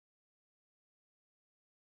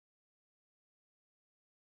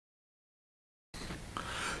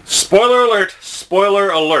Spoiler alert! Spoiler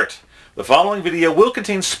alert! The following video will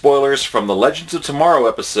contain spoilers from the Legends of Tomorrow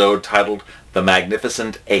episode titled The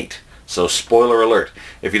Magnificent 8. So spoiler alert.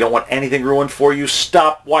 If you don't want anything ruined for you,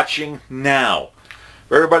 stop watching now.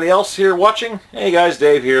 For everybody else here watching, hey guys,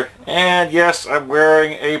 Dave here. And yes, I'm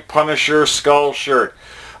wearing a Punisher skull shirt.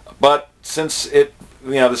 But since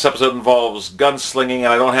this episode involves gunslinging and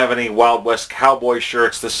I don't have any Wild West cowboy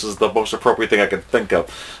shirts, this is the most appropriate thing I can think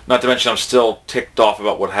of. Not to mention I'm still ticked off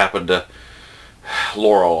about what happened to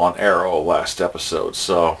Laurel on Arrow last episode.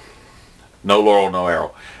 So, no Laurel, no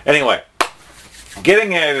Arrow. Anyway,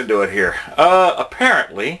 getting into it here.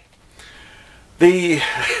 Apparently, the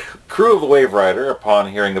crew of the Wave Rider,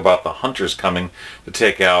 upon hearing about the hunters coming to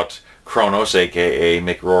take out Kronos, a.k.a.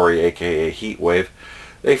 McRory, a.k.a. Heatwave,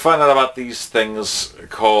 they find out about these things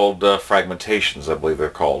called fragmentations, I believe they're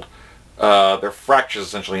called. They're fractures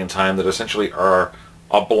essentially in time that essentially are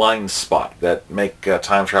a blind spot that make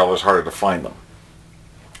time travelers harder to find them.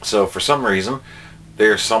 So for some reason,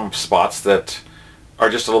 there are some spots that are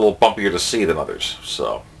just a little bumpier to see than others.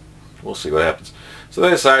 So we'll see what happens. So they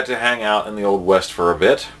decide to hang out in the Old West for a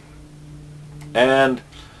bit. And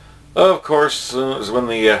of course, when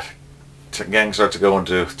the gang starts to go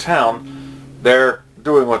into town, they're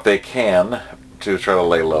doing what they can to try to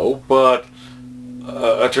lay low, but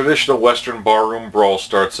a traditional Western barroom brawl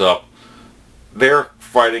starts up. They're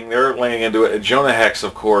fighting, they're laying into it, and Jonah Hex,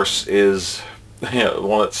 of course, is the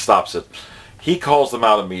one that stops it. He calls them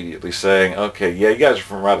out immediately, saying, okay, yeah, you guys are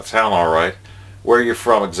from out of town, all right. Where are you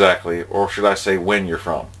from exactly? Or should I say when you're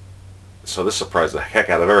from? So this surprised the heck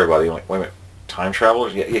out of everybody. I'm like, wait a minute, time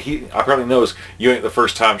travelers? Yeah, he apparently knows you ain't the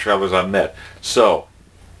first time travelers I met. So,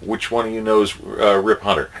 which one of you knows Rip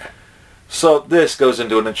Hunter? So this goes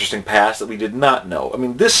into an interesting past that we did not know. I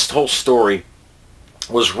mean, this whole story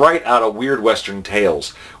was right out of Weird Western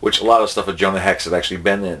Tales, which a lot of stuff of Jonah Hex had actually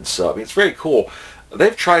been in. So, I mean, it's very cool.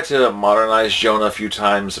 They've tried to modernize Jonah a few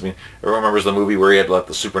times. I mean, everyone remembers the movie where he had like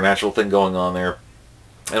the supernatural thing going on there.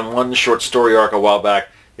 And one short story arc a while back,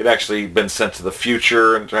 he'd actually been sent to the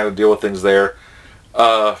future and trying to deal with things there.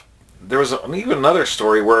 There was even another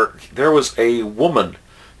story where there was a woman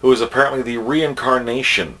who was apparently the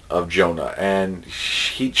reincarnation of Jonah, and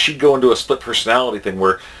she'd go into a split personality thing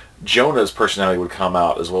where Jonah's personality would come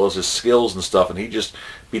out as well as his skills and stuff, and he'd just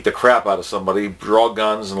beat the crap out of somebody, draw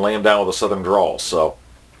guns, and lay him down with a southern drawl. So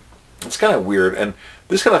it's kind of weird, and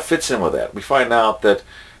this kind of fits in with that. We find out that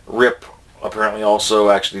Rip apparently also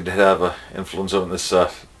actually did have an influence on this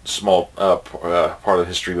small part of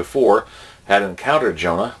history before, had encountered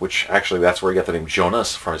Jonah, which actually that's where he got the name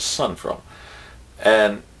Jonas from his son from.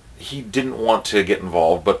 And he didn't want to get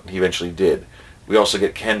involved, but he eventually did. We also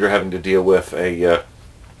get Kendra having to deal with a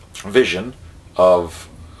vision of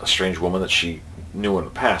a strange woman that she knew in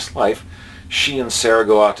a past life. She and Sarah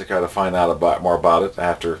go out to kind of find out more about it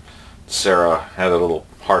after Sarah had a little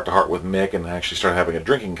heart-to-heart with Mick and actually started having a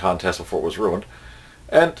drinking contest before it was ruined.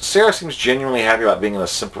 And Sarah seems genuinely happy about being in a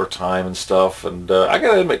simpler time and stuff. And I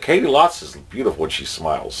gotta admit, Katie Lotz is beautiful when she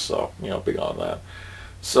smiles, so, big on that.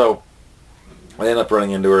 So I end up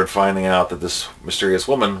running into her and finding out that this mysterious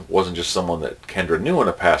woman wasn't just someone that Kendra knew in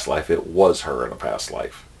a past life, it was her in a past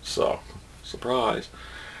life. So, surprise.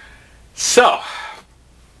 So,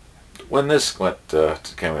 when this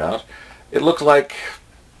came out, it looked like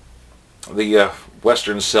the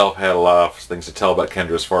Western self had a lot of things to tell about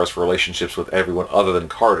Kendra as far as for relationships with everyone other than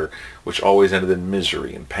Carter, which always ended in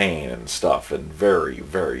misery and pain and stuff, and very,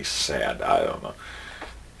 very sad. I don't know.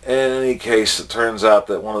 In any case, it turns out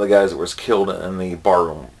that one of the guys that was killed in the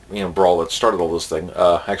barroom, brawl that started all this thing,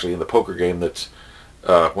 actually in the poker game that,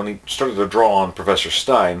 when he started to draw on Professor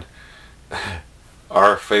Stein,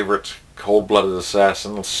 our favorite cold-blooded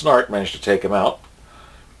assassin, Snart, managed to take him out.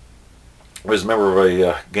 He was a member of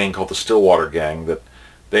a gang called the Stillwater Gang that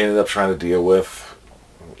they ended up trying to deal with.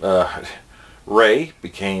 Ray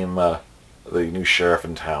became the new sheriff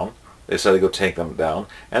in town. They decided to go take them down.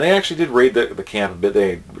 And they actually did raid the camp a bit.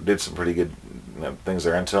 They did some pretty good things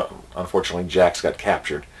there until, unfortunately, Jax got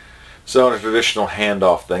captured. So in a traditional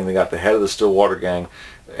handoff thing, they got the head of the Stillwater Gang,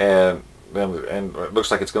 and it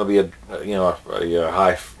looks like it's going to be a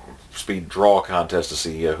high-speed draw contest to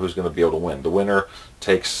see who's going to be able to win. The winner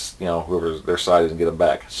takes whoever their side is and get them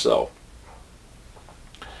back. So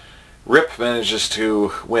Rip manages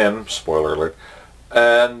to win. Spoiler alert.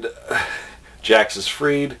 And Jax is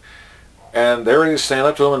freed. And they're ready to stand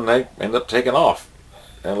up to him, and they end up taking off.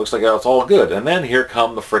 And it looks like it's all good. And then here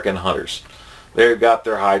come the frickin' hunters. They've got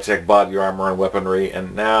their high-tech body armor and weaponry,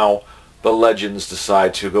 and now the legends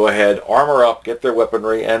decide to go ahead, armor up, get their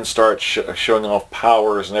weaponry, and start showing off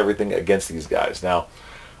powers and everything against these guys. Now,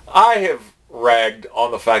 I have ragged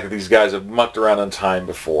on the fact that these guys have mucked around in time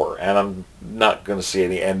before, and I'm not going to see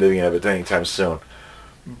any ending of it anytime soon.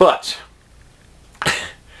 But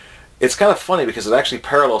it's kind of funny because it actually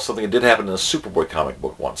parallels something that did happen in a Superboy comic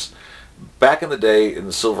book once. Back in the day, in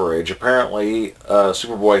the Silver Age, apparently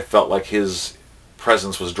Superboy felt like his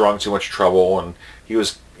presence was drawing too much trouble, and he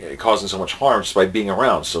was causing so much harm just by being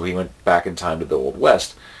around, so he went back in time to the Old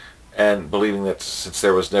West, and believing that since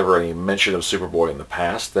there was never any mention of Superboy in the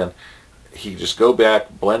past, then he could just go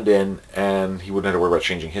back, blend in, and he wouldn't have to worry about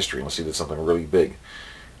changing history unless he did something really big.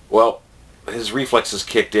 Well, his reflexes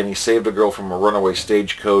kicked in. He saved a girl from a runaway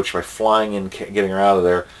stagecoach by flying in, getting her out of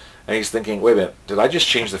there, and he's thinking, wait a minute, did I just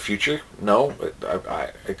change the future? No,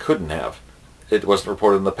 I couldn't have. It wasn't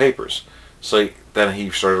reported in the papers. So then he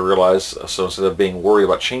started to realize, so instead of being worried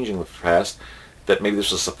about changing the past, that maybe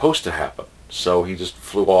this was supposed to happen. So he just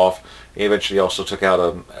flew off. He eventually also took out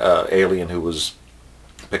an alien who was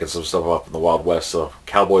picking some stuff up in the Wild West, so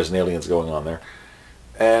cowboys and aliens going on there.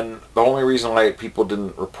 And the only reason why people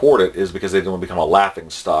didn't report it is because they didn't want to become a laughing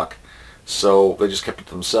stock, so they just kept it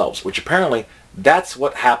to themselves, which apparently that's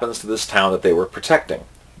what happens to this town that they were protecting.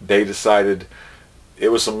 They decided it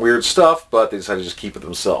was some weird stuff, but they decided to just keep it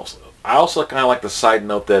themselves. I also kind of like the side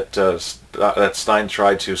note that that Stein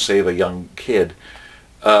tried to save a young kid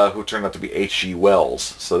who turned out to be H.G. Wells,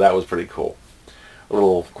 so that was pretty cool. A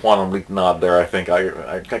little Quantum Leap nod there, I think.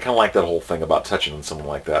 I kind of like that whole thing about touching on someone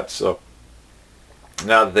like that. So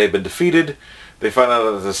now that they've been defeated, they find out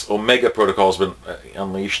that this Omega Protocol has been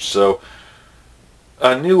unleashed. So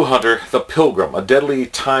a new hunter, the Pilgrim, a deadly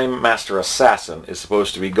Time Master assassin, is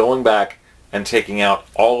supposed to be going back and taking out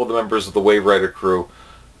all of the members of the Wave Rider crew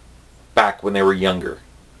back when they were younger,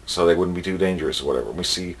 so they wouldn't be too dangerous or whatever. We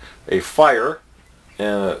see a fire in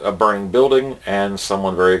a burning building and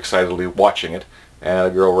someone very excitedly watching it, and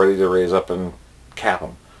a girl ready to raise up and cap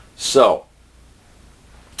him. So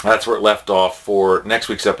that's where it left off for next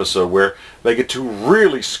week's episode, where they get to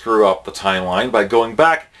really screw up the timeline by going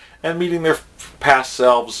back and meeting their past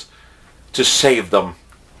selves to save them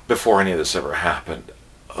before any of this ever happened.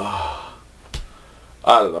 I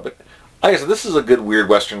don't know, but like I said, this is a good Weird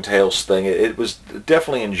Western Tales thing. It was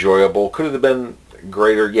definitely enjoyable. Could it have been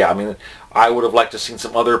greater? Yeah, I mean, I would have liked to have seen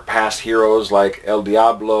some other past heroes like El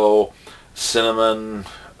Diablo, Cinnamon.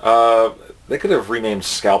 They could have renamed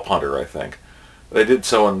Scalp Hunter, I think. They did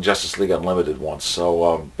so in Justice League Unlimited once.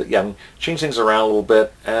 So, but yeah, I mean, change things around a little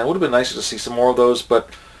bit. And it would have been nicer to see some more of those,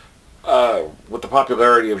 but with the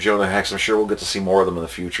popularity of Jonah Hex, I'm sure we'll get to see more of them in the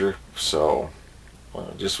future. So,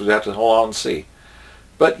 just we'd have to hold on and see.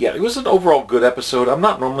 But yeah, it was an overall good episode. I'm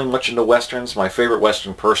not normally much into westerns. My favorite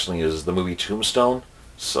western personally is the movie Tombstone.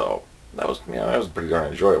 So that was, that was pretty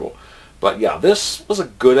darn enjoyable. But yeah, this was a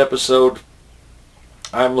good episode.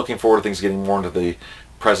 I'm looking forward to things getting more into the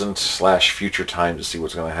present/future time to see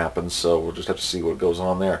what's going to happen. So we'll just have to see what goes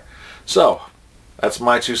on there. So that's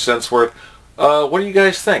my 2 cents worth. What do you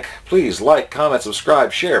guys think? Please like, comment,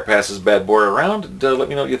 subscribe, share, pass this bad boy around, and let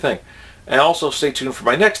me know what you think. And also stay tuned for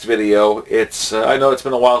my next video. It's I know it's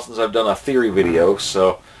been a while since I've done a theory video,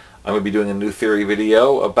 so I'm going to be doing a new theory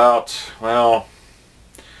video about, well,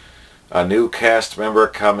 a new cast member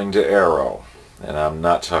coming to Arrow. And I'm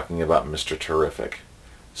not talking about Mr. Terrific.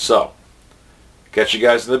 So, catch you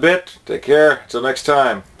guys in a bit. Take care. Until next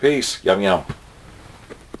time. Peace. Yum yum.